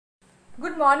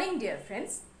Good morning, dear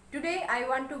friends. Today I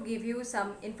want to give you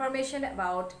some information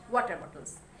about water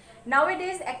bottles.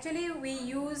 Nowadays actually we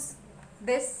use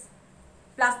this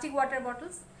plastic water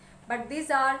bottles, but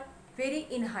these are very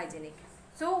unhygienic.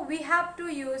 So we have to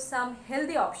use some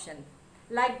healthy option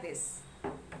like this.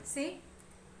 See,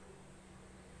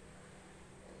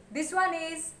 this one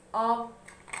is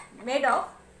made of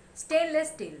stainless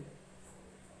steel.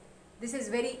 This is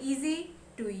very easy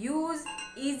to use,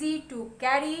 easy to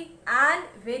carry and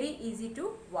very easy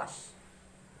to wash.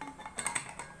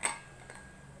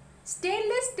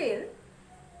 Stainless steel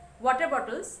water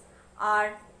bottles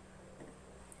are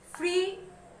free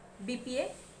BPA,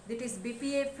 that is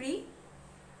BPA free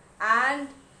and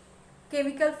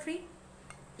chemical free,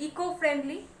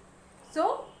 eco-friendly.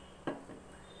 So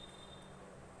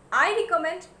I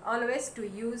recommend always to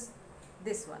use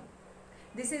this one.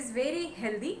 This is very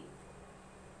healthy,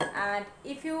 and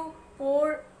if you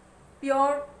pour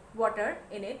pure water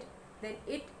in it, then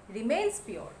it remains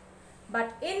pure.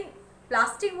 But in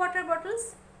plastic water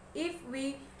bottles, if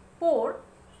we pour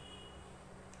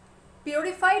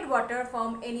purified water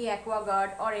from any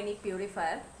AquaGuard or any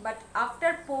purifier, but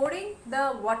after pouring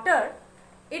the water,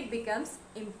 it becomes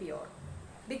impure,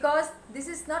 because this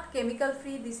is not chemical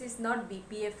free, this is not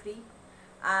BPA free.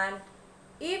 And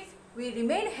if we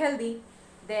remain healthy,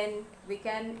 then we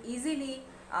can easily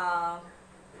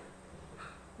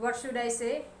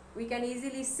we can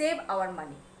easily save our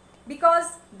money, because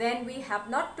then we have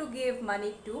not to give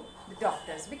money to the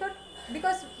doctors,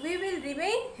 because we will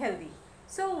remain healthy.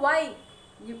 So why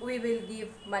we will give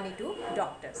money to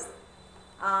doctors?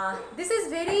 This is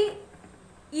very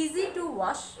easy to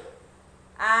wash,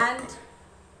 and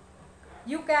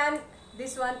you can,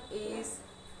 this one is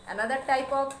another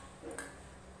type of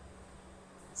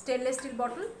stainless steel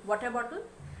bottle, water bottle,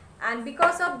 and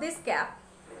because of this cap,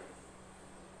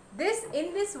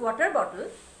 in this water bottle,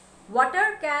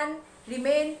 water can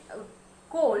remain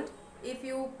cold. If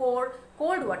you pour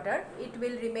cold water, it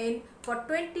will remain for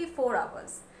 24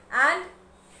 hours, and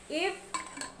if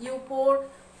you pour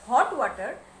hot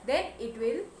water, then it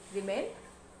will remain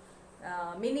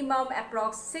minimum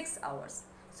approx 6 hours.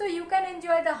 So you can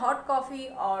enjoy the hot coffee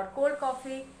or cold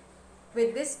coffee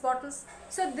with these bottles.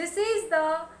 So this is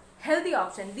the healthy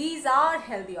option. These are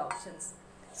healthy options.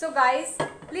 So guys,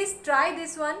 please try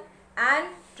this one and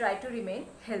try to remain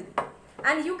healthy.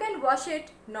 And you can wash it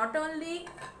not only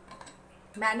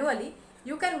manually,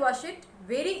 you can wash it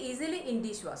very easily in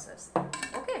dishwashers.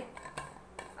 Okay.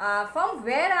 From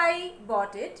where I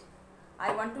bought it,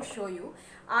 I want to show you.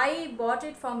 I bought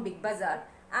it from Big Bazaar,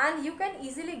 and you can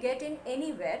easily get in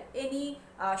anywhere, any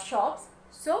shops.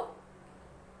 So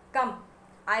come,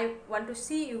 I want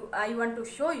to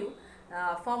show you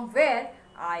from where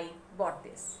I bought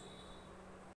this.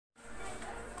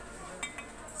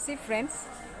 See friends,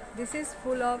 this is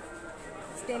full of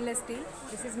stainless steel.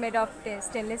 This is made of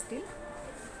stainless steel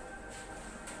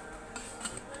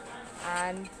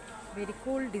and very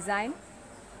cool design.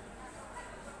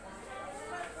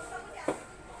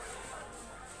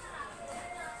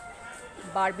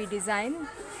 Barbie design,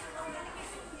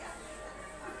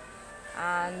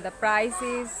 and the price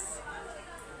is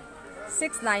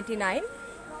 $6.99.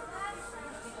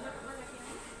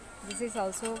 This is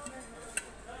also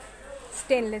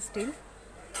stainless steel.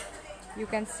 You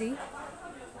can see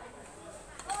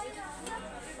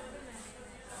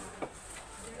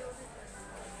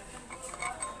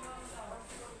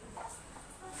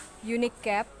unique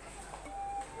cap,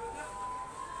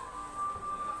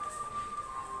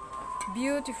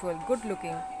 beautiful, good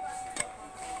looking,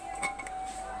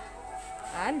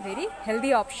 and very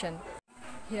healthy option.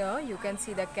 Here you can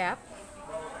see the cap,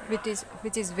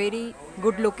 which is very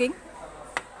good looking,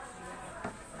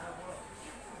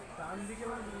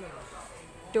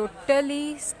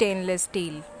 totally stainless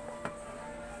steel.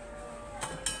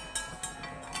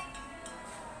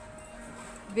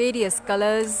 Various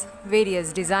colors,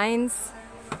 various designs.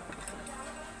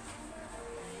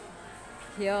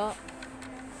 Here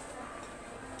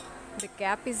the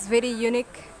cap is very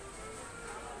unique.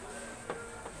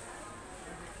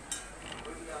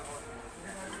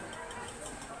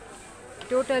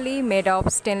 Totally made of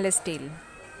stainless steel.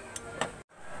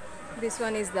 This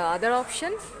one is the other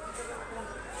option.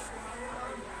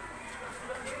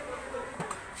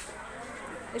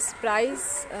 Its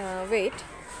price, weight,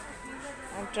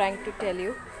 I'm trying to tell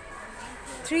you,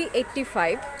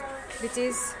 $3.85, which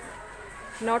is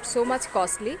not so much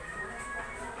costly.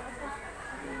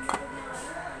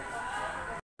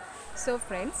 So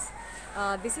friends,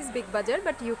 this is Big Bazaar,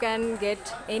 but you can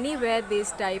get anywhere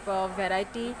this type of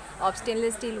variety of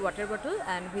stainless steel water bottle,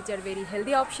 and which are very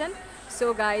healthy option.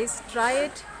 So guys, try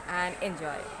it and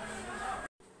enjoy.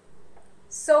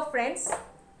 So friends,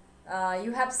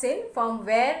 you have seen from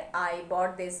where I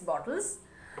bought these bottles,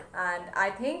 and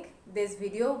I think this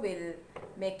video will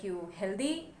make you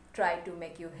healthy, try to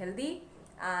make you healthy.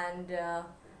 And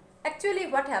actually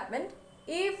what happened,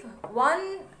 if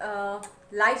one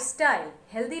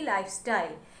healthy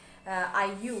lifestyle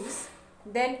I use,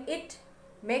 then it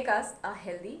make us a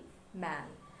healthy man,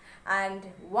 and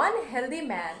one healthy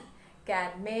man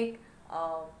can make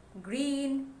a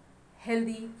green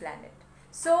healthy planet.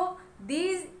 So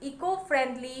these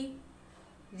eco-friendly,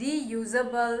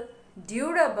 reusable,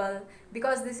 durable,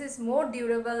 because this is more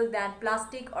durable than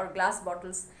plastic or glass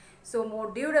bottles, so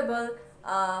more durable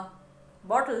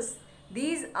bottles,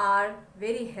 these are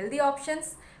very healthy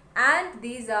options, and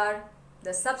these are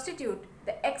the substitute,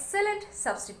 the excellent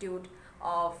substitute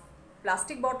of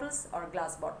plastic bottles or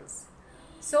glass bottles.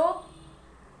 So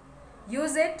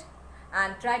use it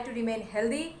and try to remain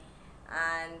healthy.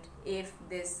 And if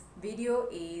this video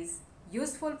is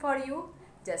useful for you,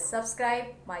 just subscribe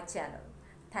my channel.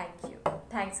 Thank you.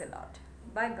 Thanks a lot.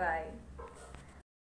 Bye bye.